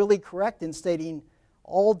Hippocrates was really correct in stating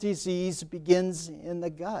all disease begins in the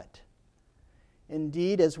gut?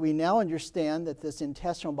 Indeed, as we now understand that this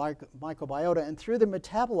intestinal microbiota and through the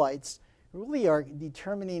metabolites really are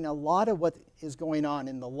determining a lot of what is going on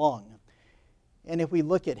in the lung. And if we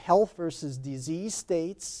look at health versus disease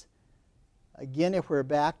states, again, if we're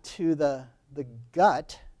back to the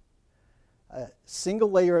gut, a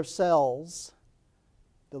single layer of cells,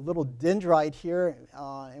 the little dendrite here,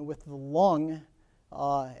 and with the lung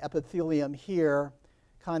epithelium here,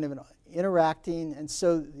 kind of interacting. And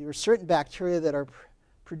so there are certain bacteria that are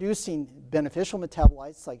producing beneficial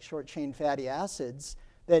metabolites like short-chain fatty acids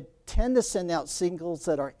that tend to send out signals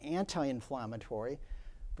that are anti-inflammatory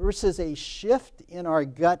versus a shift in our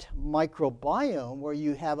gut microbiome where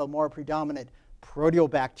you have a more predominant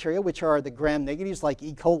proteobacteria, which are the gram-negatives like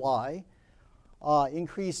E. coli,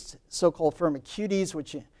 increased so-called Firmicutes,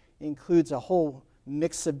 which includes a whole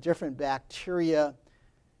mix of different bacteria,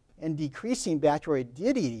 and decreasing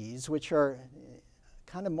Bacteroidetes, which are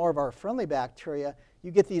kind of more of our friendly bacteria.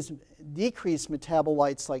 You get these decreased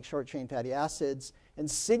metabolites like short-chain fatty acids and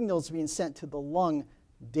signals being sent to the lung,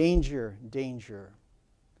 danger, danger.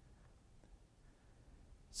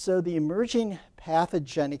 So the emerging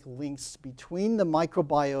pathogenic links between the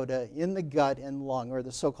microbiota in the gut and lung, or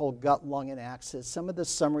the so-called gut-lung axis. Some of the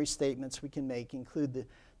summary statements we can make include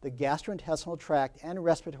the gastrointestinal tract and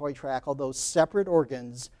respiratory tract, although separate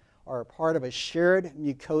organs, are part of a shared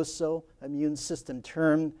mucosal immune system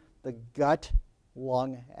termed the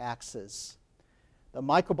gut-lung axis. The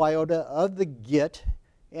microbiota of the gut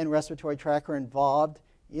and respiratory tract are involved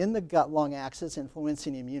in the gut-lung axis,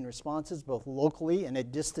 influencing immune responses both locally and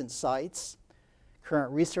at distant sites.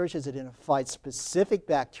 Current research has identified specific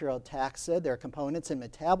bacterial taxa, their components and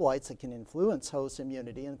metabolites that can influence host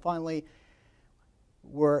immunity. And finally,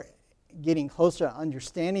 we're getting closer to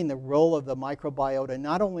understanding the role of the microbiota,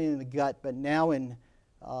 not only in the gut, but now in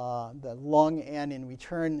the lung and in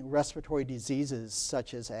return respiratory diseases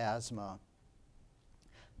such as asthma.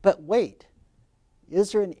 But wait,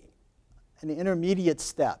 is there an intermediate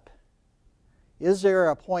step? Is there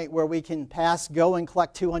a point where we can pass go and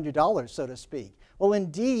collect $200, so to speak? Well,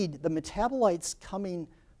 indeed, the metabolites coming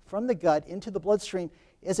from the gut into the bloodstream,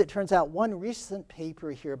 as it turns out, one recent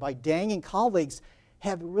paper here by Dang and colleagues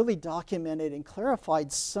have really documented and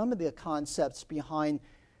clarified some of the concepts behind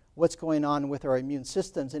what's going on with our immune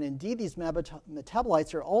systems. And indeed, these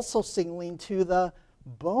metabolites are also signaling to the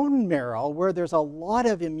bone marrow, where there's a lot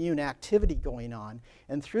of immune activity going on.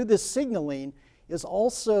 And through this signaling is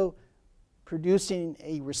also producing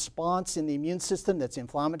a response in the immune system that's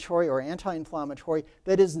inflammatory or anti-inflammatory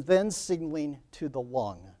that is then signaling to the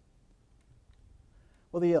lung.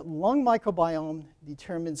 Well, the lung microbiome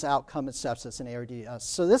determines outcome of sepsis and ARDS.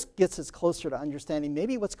 So this gets us closer to understanding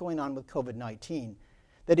maybe what's going on with COVID-19,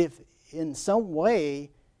 that if in some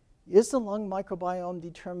way is the lung microbiome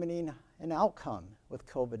determining an outcome with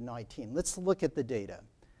COVID-19. Let's look at the data.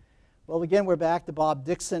 Well, again, we're back to Bob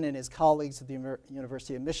Dixon and his colleagues at the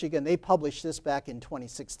University of Michigan. They published this back in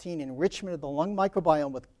 2016, enrichment of the lung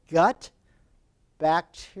microbiome with gut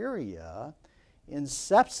bacteria in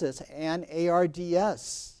sepsis and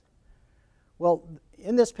ARDS. Well,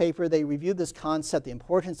 in this paper, they reviewed this concept, the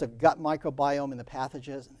importance of gut microbiome in the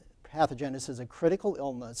pathogenesis of critical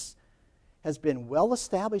illness has been well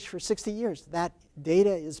established for 60 years. That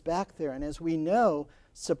data is back there. And as we know,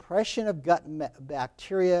 suppression of gut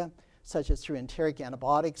bacteria, such as through enteric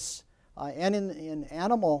antibiotics, and in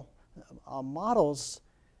animal models,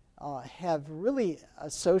 have really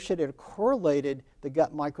associated or correlated the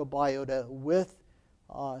gut microbiota with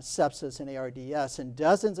sepsis and ARDS. And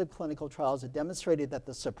dozens of clinical trials have demonstrated that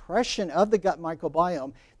the suppression of the gut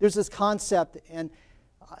microbiome, there's this concept, and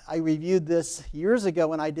I reviewed this years ago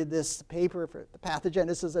when I did this paper for the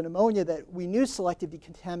pathogenesis of pneumonia, that we knew selective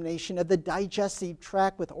decontamination of the digestive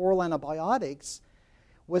tract with oral antibiotics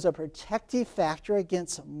was a protective factor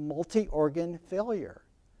against multi-organ failure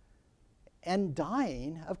and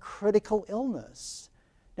dying of critical illness.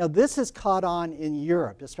 Now, this has caught on in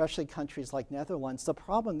Europe, especially countries like Netherlands. The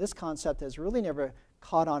problem, this concept has really never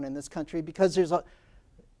caught on in this country because there's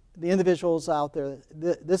the individuals out there,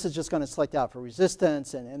 this is just going to select out for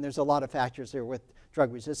resistance, and there's a lot of factors there with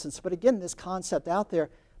drug resistance. But again, this concept out there,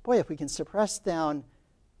 boy, if we can suppress down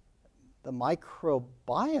the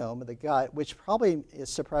microbiome of the gut, which probably is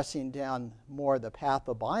suppressing down more the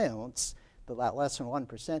pathobionts, the less than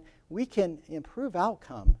 1%, we can improve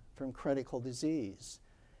outcome from critical disease.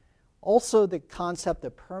 Also, the concept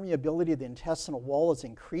of permeability of the intestinal wall is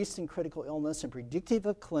increased in critical illness and predictive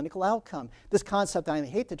of clinical outcome. This concept, I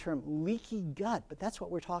hate the term leaky gut, but that's what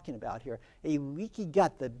we're talking about here. A leaky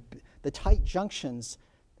gut, the tight junctions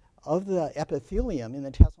of the epithelium in the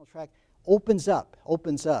intestinal tract opens up,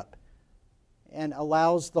 and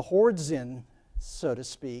allows the hordes in, so to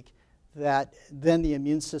speak, that then the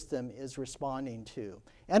immune system is responding to.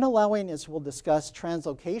 And allowing, as we'll discuss,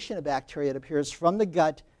 translocation of bacteria that appears from the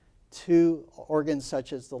gut to organs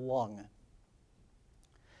such as the lung.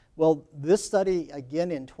 Well, this study,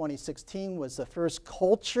 again in 2016, was the first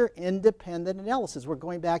culture-independent analysis. We're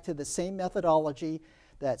going back to the same methodology,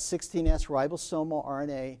 that 16S ribosomal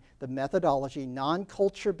RNA, the methodology,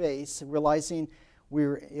 non-culture-based, realizing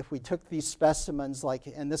if we took these specimens,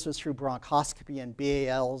 and this was through bronchoscopy and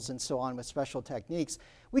BALs and so on with special techniques,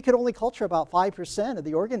 we could only culture about 5% of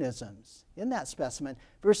the organisms in that specimen,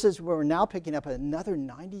 versus we're now picking up another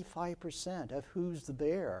 95% of who's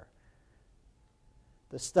there.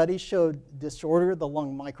 The study showed disorder of the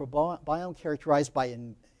lung microbiome characterized by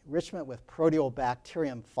enrichment with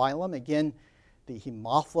Proteobacterium phylum, again, the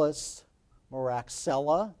Haemophilus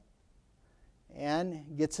moraxella, and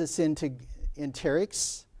gets us into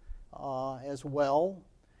enterics as well,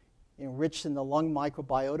 enriched in the lung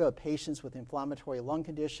microbiota of patients with inflammatory lung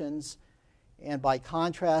conditions, and by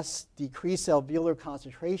contrast, decreased alveolar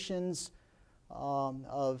concentrations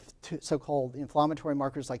of so-called inflammatory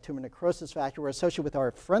markers like tumor necrosis factor were associated with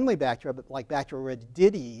our friendly bacteria, but like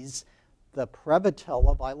Bacteroidetes, the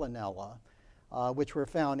Prevotella villanella, which were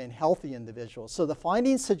found in healthy individuals. So the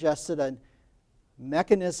findings suggested a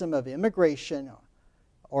mechanism of immigration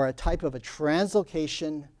or a type of a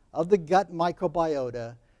translocation of the gut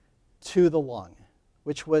microbiota to the lung,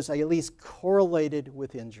 which was at least correlated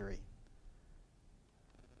with injury.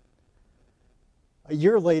 A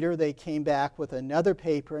year later, they came back with another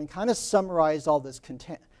paper and kind of summarized all this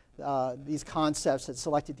these concepts that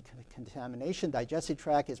selected contamination. Digestive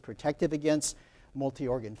tract is protective against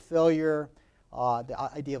multi-organ failure.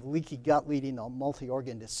 The idea of leaky gut leading to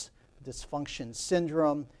multi-organ dysfunction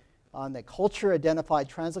syndrome. The culture identified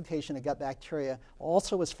translocation of gut bacteria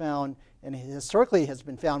also was found, and historically has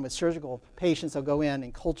been found with surgical patients who go in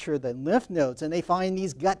and culture the lymph nodes, and they find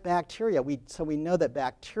these gut bacteria. So we know that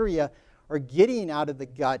bacteria are getting out of the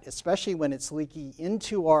gut, especially when it's leaky,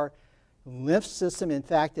 into our lymph system. In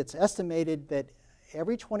fact, it's estimated that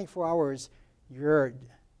every 24 hours you're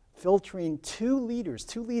filtering 2 liters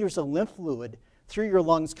of lymph fluid through your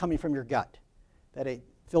lungs coming from your gut. That it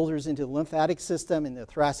filters into the lymphatic system and the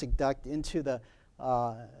thoracic duct into the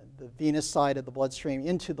venous side of the bloodstream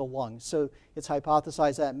into the lungs. So it's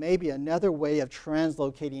hypothesized that may be another way of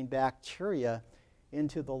translocating bacteria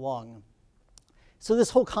into the lung. So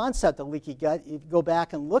this whole concept of leaky gut, if you go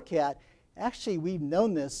back and look at, actually we've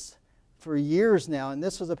known this for years now, and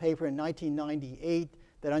this was a paper in 1998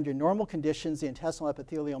 that under normal conditions the intestinal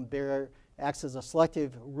epithelium barrier acts as a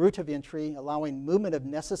selective route of entry, allowing movement of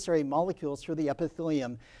necessary molecules through the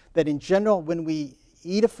epithelium, that in general when we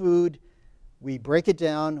eat a food, we break it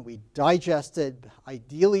down, we digest it,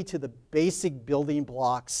 ideally to the basic building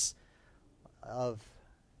blocks of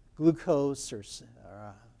glucose or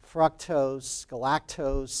fructose,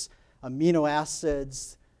 galactose, amino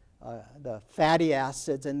acids, the fatty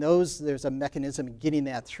acids, and there's a mechanism of getting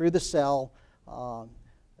that through the cell.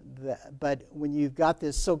 But when you've got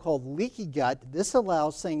this so-called leaky gut, this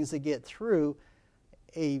allows things to get through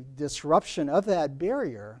a disruption of that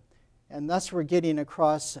barrier, and thus we're getting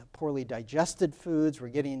across poorly digested foods, we're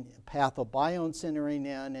getting pathobionts entering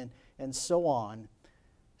in, and so on.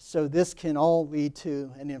 So this can all lead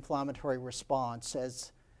to an inflammatory response,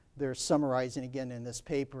 as they're summarizing again in this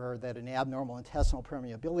paper, that an abnormal intestinal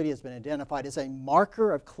permeability has been identified as a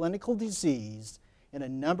marker of clinical disease in a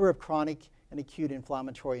number of chronic and acute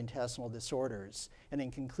inflammatory intestinal disorders. And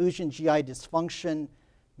in conclusion, GI dysfunction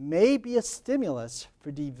may be a stimulus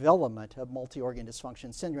for development of multi-organ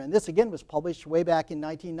dysfunction syndrome. And this again was published way back in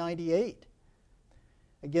 1998.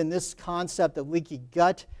 Again, this concept of leaky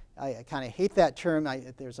gut, I kind of hate that term.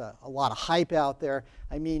 There's a lot of hype out there.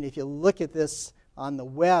 I mean, if you look at this on the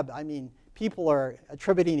web, I mean, people are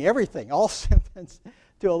attributing everything, all symptoms,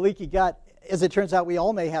 to a leaky gut. As it turns out, we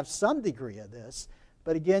all may have some degree of this.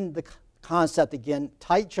 But again, the concept, again,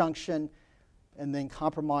 tight junction and then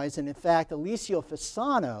compromise. And in fact, Alessio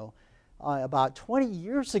Fasano, about 20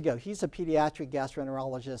 years ago, he's a pediatric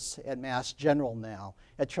gastroenterologist at Mass General now,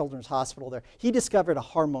 at Children's Hospital there. He discovered a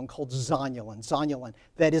hormone called zonulin,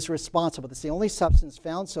 that is responsible. It's the only substance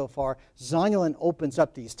found so far. Zonulin opens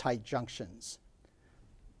up these tight junctions.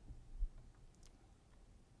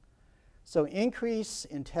 So increased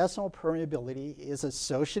intestinal permeability is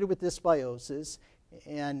associated with dysbiosis,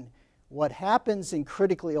 and what happens in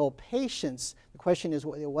critically ill patients, the question is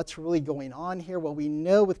what's really going on here? Well, we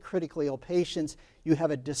know with critically ill patients you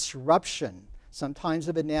have a disruption, sometimes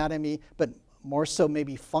of anatomy, but more so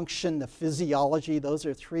maybe function, the physiology. Those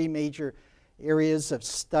are 3 major areas of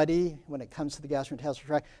study when it comes to the gastrointestinal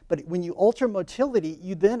tract. But when you alter motility,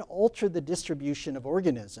 you then alter the distribution of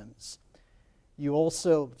organisms. You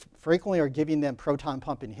also frequently are giving them proton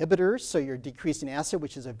pump inhibitors, so you're decreasing acid,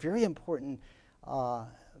 which is a very important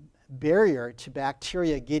barrier to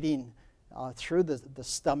bacteria getting through the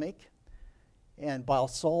stomach. And bile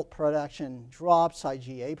salt production drops,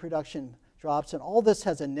 IgA production drops, and all this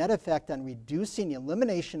has a net effect on reducing the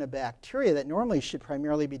elimination of bacteria that normally should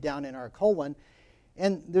primarily be down in our colon.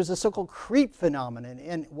 And there's a so-called creep phenomenon,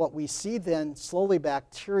 and what we see then, slowly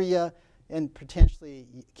bacteria and potentially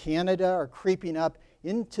Candida are creeping up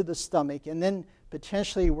into the stomach, and then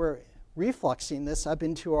potentially we're refluxing this up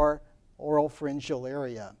into our oral pharyngeal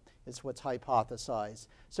area, is what's hypothesized.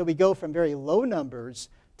 So we go from very low numbers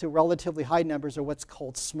to relatively high numbers of what's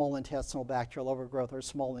called small intestinal bacterial overgrowth or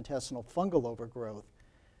small intestinal fungal overgrowth.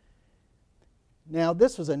 Now,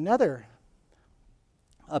 this was another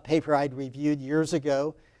paper I'd reviewed years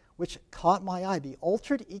ago, which caught my eye. The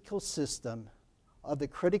altered ecosystem of the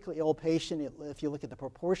critically ill patient, if you look at the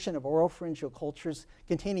proportion of oropharyngeal cultures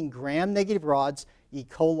containing gram-negative rods E.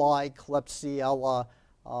 coli, Klebsiella,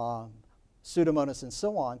 Pseudomonas, and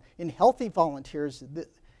so on. In healthy volunteers, in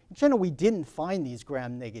general, we didn't find these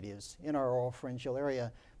gram negatives in our oropharyngeal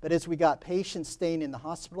area. But as we got patients staying in the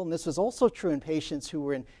hospital, and this was also true in patients who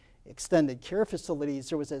were in extended care facilities,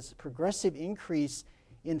 there was a progressive increase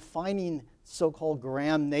in finding so-called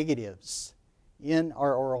gram negatives in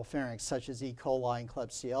our oral pharynx, such as E. coli and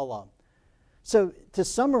Klebsiella. So to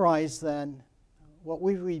summarize then, what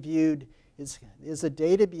we reviewed is the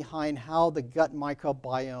data behind how the gut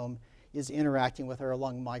microbiome is interacting with our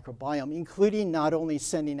lung microbiome, including not only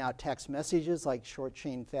sending out text messages like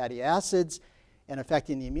short-chain fatty acids and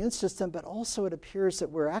affecting the immune system, but also it appears that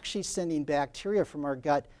we're actually sending bacteria from our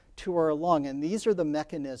gut to our lung. And these are the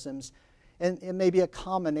mechanisms, and it may be a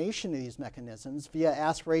combination of these mechanisms via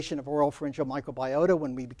aspiration of oropharyngeal microbiota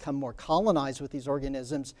when we become more colonized with these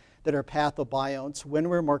organisms that are pathobionts, when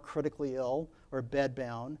we're more critically ill or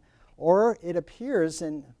bedbound. Or it appears,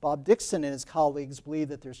 and Bob Dixon and his colleagues believe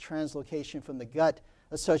that there's translocation from the gut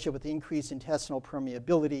associated with increased intestinal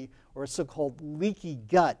permeability, or a so-called leaky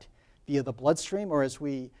gut via the bloodstream, or as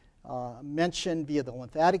we mentioned, via the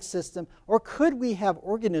lymphatic system. Or could we have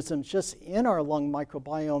organisms just in our lung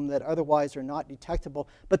microbiome that otherwise are not detectable,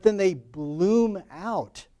 but then they bloom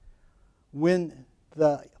out when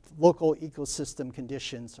the local ecosystem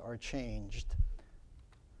conditions are changed?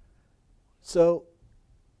 So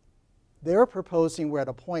they're proposing we're at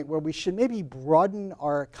a point where we should maybe broaden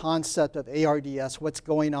our concept of ARDS, what's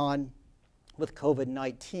going on with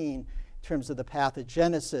COVID-19 in terms of the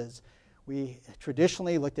pathogenesis. We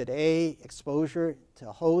traditionally looked at exposure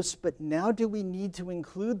to hosts, but now do we need to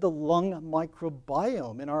include the lung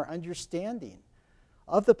microbiome in our understanding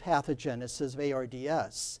of the pathogenesis of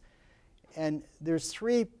ARDS? And there's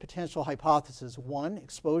three potential hypotheses. One,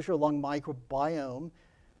 exposure lung microbiome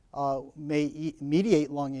may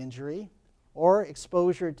mediate lung injury, or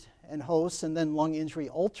exposure and hosts, and then lung injury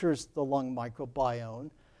alters the lung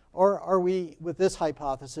microbiome. Or are we, with this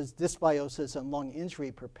hypothesis, dysbiosis and lung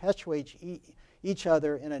injury perpetuate each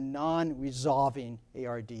other in a non-resolving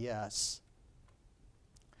ARDS?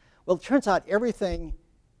 Well, it turns out everything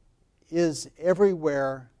is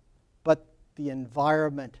everywhere, but the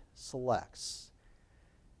environment selects.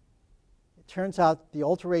 It turns out the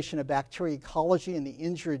alteration of bacterial ecology in the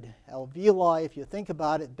injured alveoli, if you think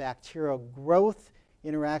about it, bacterial growth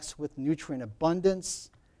interacts with nutrient abundance,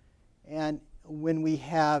 and when we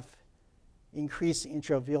have increased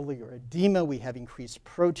intraalveolar edema, we have increased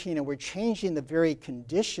protein, and we're changing the very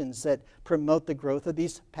conditions that promote the growth of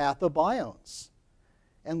these pathobionts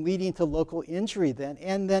and leading to local injury then,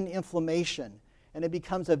 and then inflammation. And it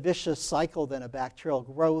becomes a vicious cycle then of bacterial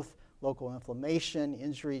growth, local inflammation,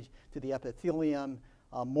 injury to the epithelium,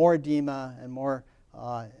 more edema, and more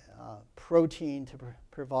protein to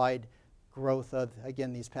provide growth of,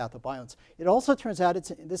 again, these pathobionts. It also turns out,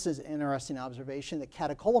 this is an interesting observation, that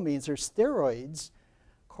catecholamines are steroids,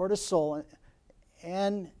 cortisol,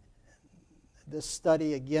 and this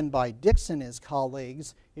study, again, by Dixon and his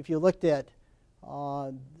colleagues, if you looked at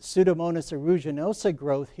Pseudomonas aeruginosa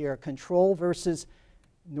growth here, control versus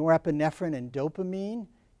norepinephrine and dopamine,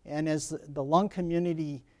 and as the lung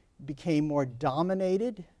community became more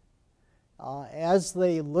dominated, as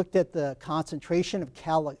they looked at the concentration of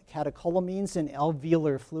catecholamines in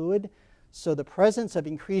alveolar fluid, so the presence of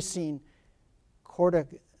increasing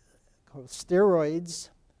corticosteroids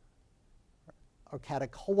or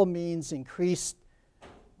catecholamines increased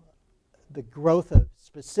the growth of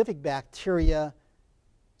specific bacteria,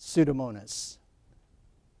 Pseudomonas.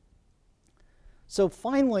 So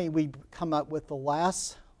finally, we come up with the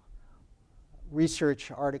last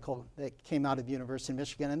research article that came out of the University of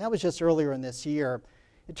Michigan, and that was just earlier in this year.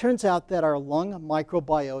 It turns out that our lung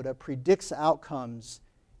microbiota predicts outcomes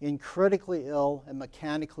in critically ill and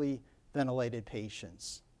mechanically ventilated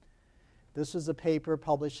patients. This was a paper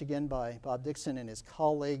published again by Bob Dixon and his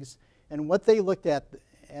colleagues, and what they looked at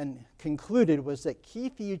and concluded was that key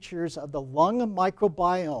features of the lung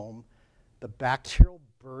microbiome, the bacterial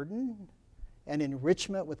burden and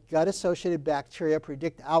enrichment with gut-associated bacteria,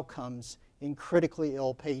 predict outcomes in critically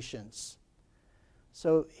ill patients.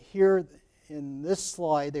 So here in this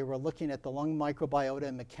slide, they were looking at the lung microbiota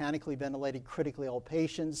in mechanically ventilated critically ill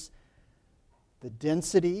patients, the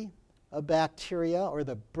density of bacteria or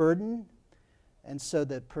the burden, and so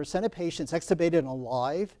the percent of patients extubated and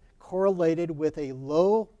alive correlated with a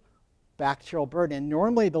low bacterial burden. And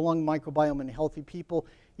normally the lung microbiome in healthy people,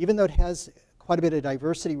 even though it has quite a bit of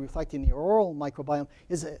diversity reflecting the oral microbiome,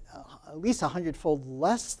 is at least 100-fold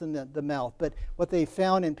less than the mouth. But what they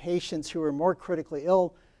found in patients who were more critically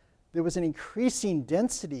ill, there was an increasing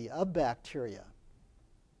density of bacteria.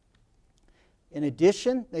 In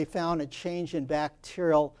addition, they found a change in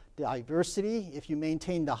bacterial diversity. If you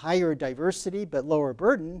maintained the higher diversity but lower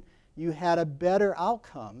burden, you had a better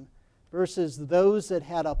outcome, versus those that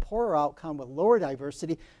had a poorer outcome with lower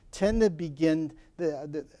diversity tend to begin,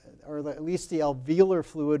 or at least the alveolar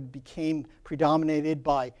fluid became predominated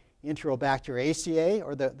by Enterobacteriaceae,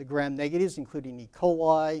 or the gram-negatives, including E.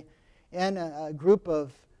 coli, and a group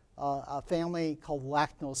of a family called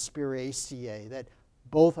Lactospiraceae that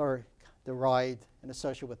both are derived and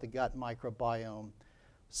associated with the gut microbiome.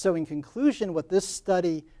 So in conclusion, what this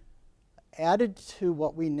study added to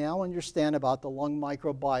what we now understand about the lung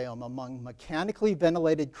microbiome among mechanically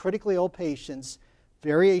ventilated critically ill patients,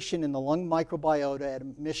 variation in the lung microbiota at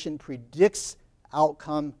admission predicts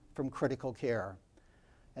outcome from critical care.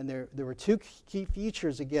 And there were two key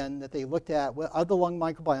features, again, that they looked at of the lung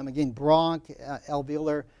microbiome, again, bronch,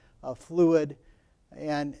 alveolar fluid,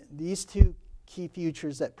 and these two key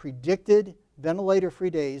features that predicted ventilator-free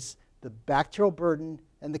days, the bacterial burden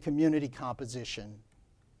and the community composition.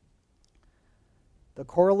 The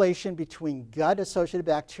correlation between gut-associated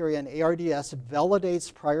bacteria and ARDS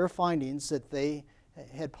validates prior findings that they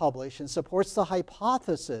had published and supports the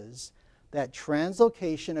hypothesis that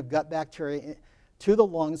translocation of gut bacteria to the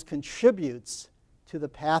lungs contributes to the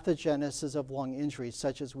pathogenesis of lung injuries,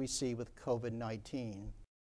 such as we see with COVID-19.